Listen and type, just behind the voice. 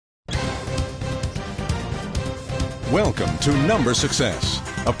Welcome to Number Success,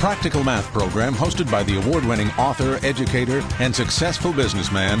 a practical math program hosted by the award-winning author, educator, and successful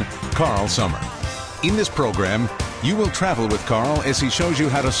businessman, Carl Summer. In this program, you will travel with Carl as he shows you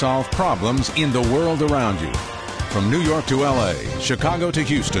how to solve problems in the world around you. From New York to LA, Chicago to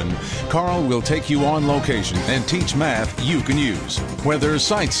Houston, Carl will take you on location and teach math you can use. Whether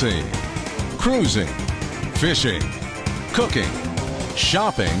sightseeing, cruising, fishing, cooking,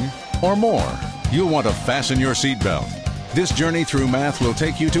 shopping, or more, you'll want to fasten your seatbelt. This journey through math will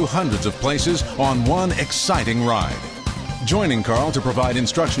take you to hundreds of places on one exciting ride. Joining Carl to provide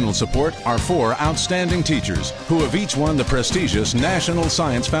instructional support are 4 outstanding teachers who have each won the prestigious National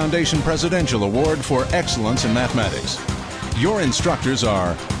Science Foundation Presidential Award for Excellence in Mathematics. Your instructors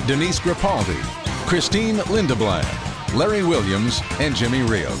are Denise Grapaldi, Christine Lindeblad, Larry Williams, and Jimmy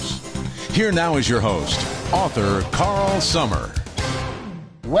Rios. Here now is your host, author Carl Summer.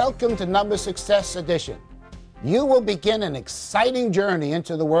 Welcome to Number Success Edition. You will begin an exciting journey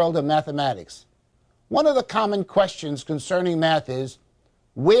into the world of mathematics. One of the common questions concerning math is,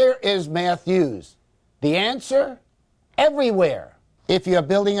 where is math used? The answer? Everywhere. If you're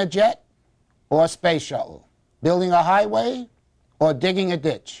building a jet or a space shuttle, building a highway or digging a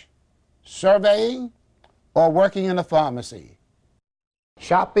ditch, surveying or working in a pharmacy,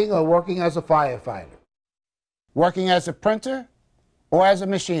 shopping or working as a firefighter, working as a printer or as a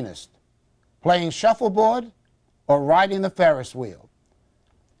machinist, playing shuffleboard or riding the Ferris wheel.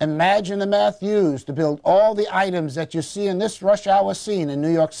 Imagine the math used to build all the items that you see in this rush hour scene in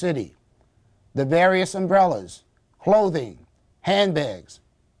New York City. The various umbrellas, clothing, handbags,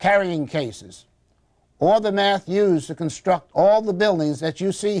 carrying cases, or the math used to construct all the buildings that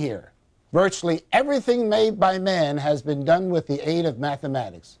you see here. Virtually everything made by man has been done with the aid of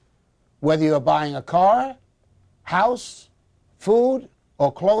mathematics. Whether you're buying a car, house, food,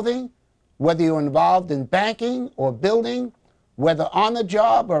 or clothing, whether you're involved in banking or building, whether on the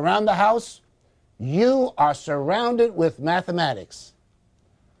job or around the house, you are surrounded with mathematics.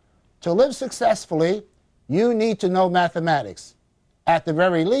 To live successfully, you need to know mathematics. At the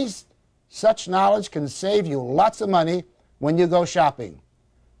very least, such knowledge can save you lots of money when you go shopping.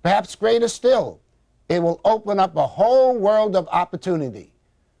 Perhaps greater still, it will open up a whole world of opportunity.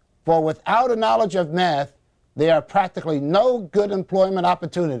 For without a knowledge of math, there are practically no good employment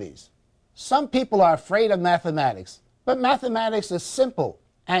opportunities. Some people are afraid of mathematics, but mathematics is simple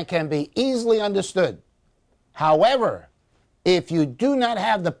and can be easily understood. However, if you do not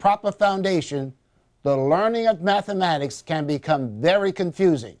have the proper foundation, the learning of mathematics can become very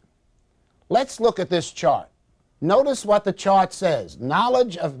confusing. Let's look at this chart. Notice what the chart says.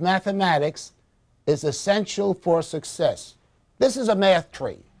 Knowledge of mathematics is essential for success. This is a math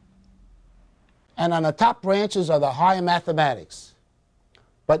tree. And on the top branches are the higher mathematics.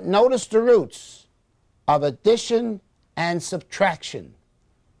 But notice the roots of addition and subtraction.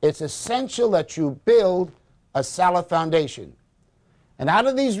 It's essential that you build a solid foundation. And out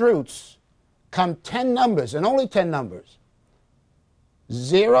of these roots come 10 numbers, and only 10 numbers.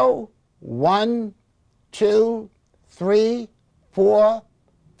 0, 1, 2, 3, 4,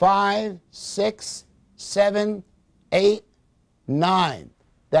 5, 6, 7, 8, 9.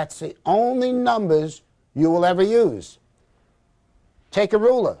 That's the only numbers you will ever use. Take a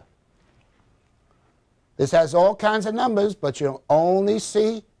ruler. This has all kinds of numbers, but you'll only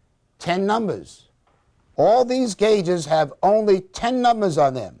see 10 numbers. All these gauges have only 10 numbers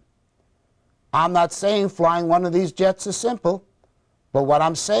on them. I'm not saying flying one of these jets is simple, but what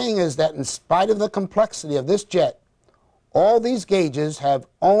I'm saying is that in spite of the complexity of this jet, all these gauges have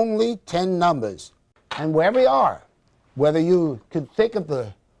only 10 numbers. And wherever you are, whether you could think of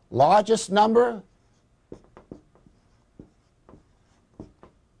the largest number,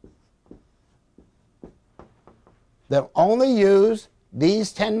 they'll only use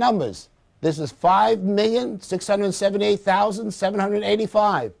these 10 numbers. This is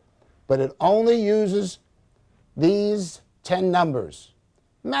 5,678,785, but it only uses these 10 numbers.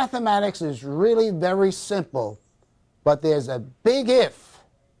 Mathematics is really very simple, but there's a big if,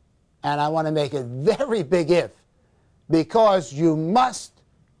 and I want to make it very big if, because you must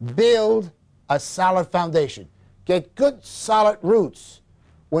build a solid foundation. Get good solid roots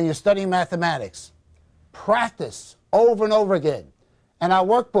when you're studying mathematics. Practice over and over again. And our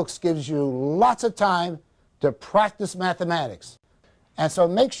workbooks gives you lots of time to practice mathematics. And so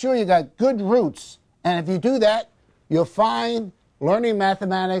make sure you got good roots. And if you do that, you'll find learning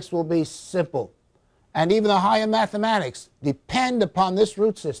mathematics will be simple. And even the higher mathematics depend upon this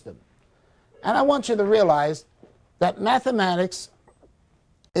root system. And I want you to realize that mathematics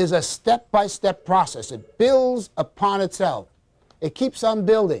is a step-by-step process. It builds upon itself. It keeps on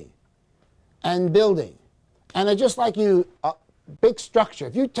building and building. And they're just like a big structure.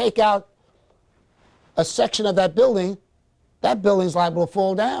 If you take out a section of that building's liable to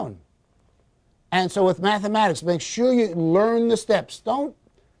fall down. And so with mathematics, make sure you learn the steps. Don't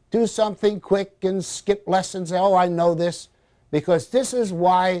do something quick and skip lessons, say, oh, I know this, because this is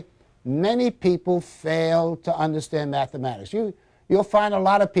why many people fail to understand mathematics. You'll find a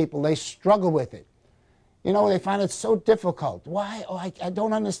lot of people, they struggle with it. You know, they find it so difficult. Why? Oh, I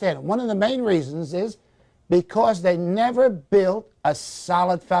don't understand it. One of the main reasons is because they never built a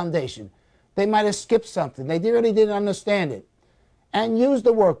solid foundation. They might have skipped something. They really didn't understand it. And use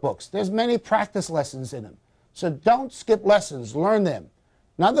the workbooks. There's many practice lessons in them. So don't skip lessons. Learn them.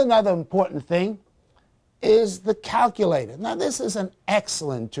 Another important thing is the calculator. Now, this is an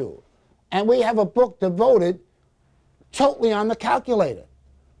excellent tool. And we have a book devoted totally on the calculator.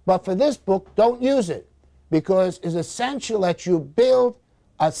 But for this book, don't use it, because it's essential that you build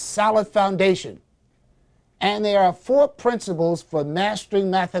a solid foundation. And there are 4 principles for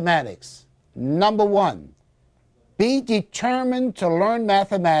mastering mathematics. Number 1, be determined to learn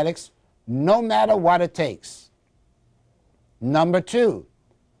mathematics no matter what it takes. Number 2,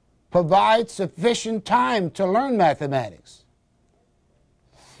 provide sufficient time to learn mathematics.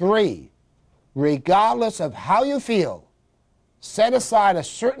 3, regardless of how you feel, set aside a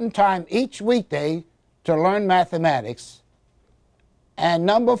certain time each weekday to learn mathematics. And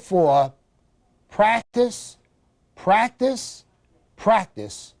number 4, practice, practice,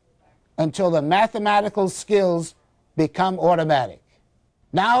 practice until the mathematical skills become automatic.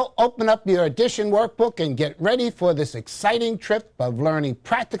 Now open up your addition workbook and get ready for this exciting trip of learning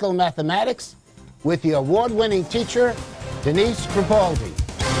practical mathematics with your award-winning teacher, Denise Crepaldi.